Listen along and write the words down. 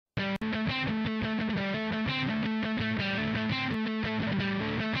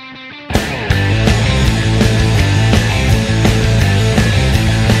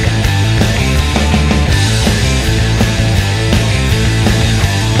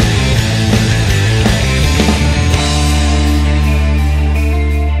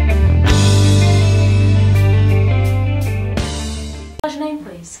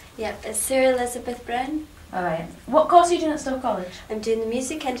Elizabeth Brown. Alright. What course are you doing at Stowe College? I'm doing the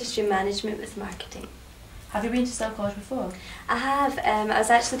Music Industry Management with Marketing. Have you been to Stowe College before? I have. I was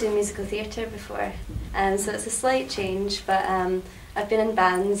actually doing musical theatre before, so it's a slight change, but I've been in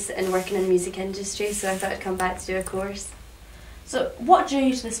bands and working in the music industry, so I thought I'd come back to do a course. So what drew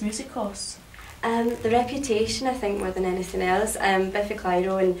you to this music course? The reputation, I think, more than anything else. Biffy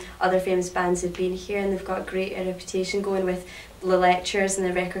Clyro and other famous bands have been here and they've got a great reputation going with the lectures and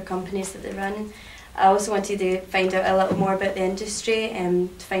the record companies that they run. I also wanted to find out a little more about the industry to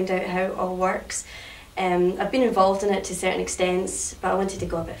find out how it all works. I've been involved in it to certain extents, but I wanted to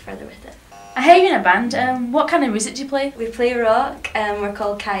go a bit further with it. I hear you're in a band. What kind of music do you play? We play rock. We're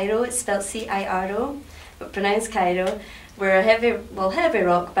called Ciro. It's spelled C-I-R-O, but pronounced Cairo. We're a heavy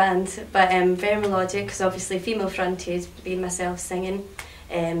rock band, but very melodic, because obviously female fronted, being myself singing.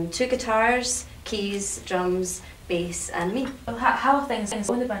 2 guitars, keys, drums, bass and me. How are things going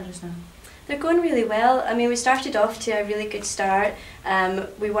with the band just now? They're going really well. I mean, we started off to a really good start.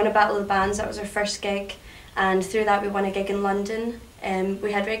 We won a Battle of the Bands, that was our first gig, and through that we won a gig in London.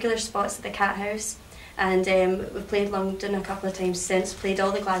 We had regular spots at the Cat House, and we've played London a couple of times since, played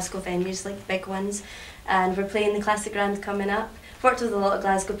all the Glasgow venues, like the big ones, and we're playing the Classic Grand coming up. Worked with a lot of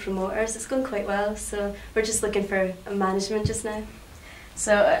Glasgow promoters, it's going quite well, so we're just looking for a management just now.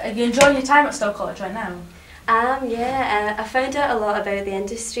 So are you enjoying your time at Stowe College right now? Yeah, I found out a lot about the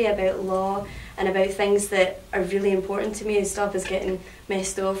industry, about law and about things that are really important to me and stop us getting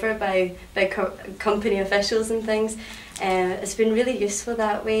messed over by company officials and things. It's been really useful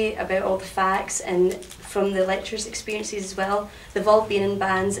that way, about all the facts, and from the lecturers' experiences as well. They've all been in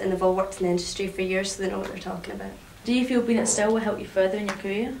bands and they've all worked in the industry for years, so they know what they're talking about. Do you feel being at Stowe will help you further in your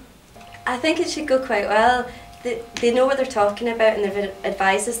career? I think it should go quite well. They know what they're talking about and they've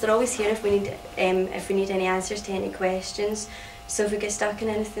advised us. They're always here if we need any answers to any questions. So if we get stuck in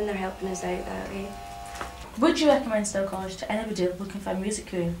anything, they're helping us out that way. Would you recommend Stowe College to anybody looking for a music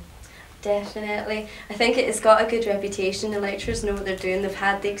career? Definitely. I think it's got a good reputation. The lecturers know what they're doing, they've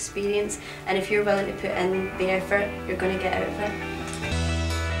had the experience, and if you're willing to put in the effort, you're going to get out of it.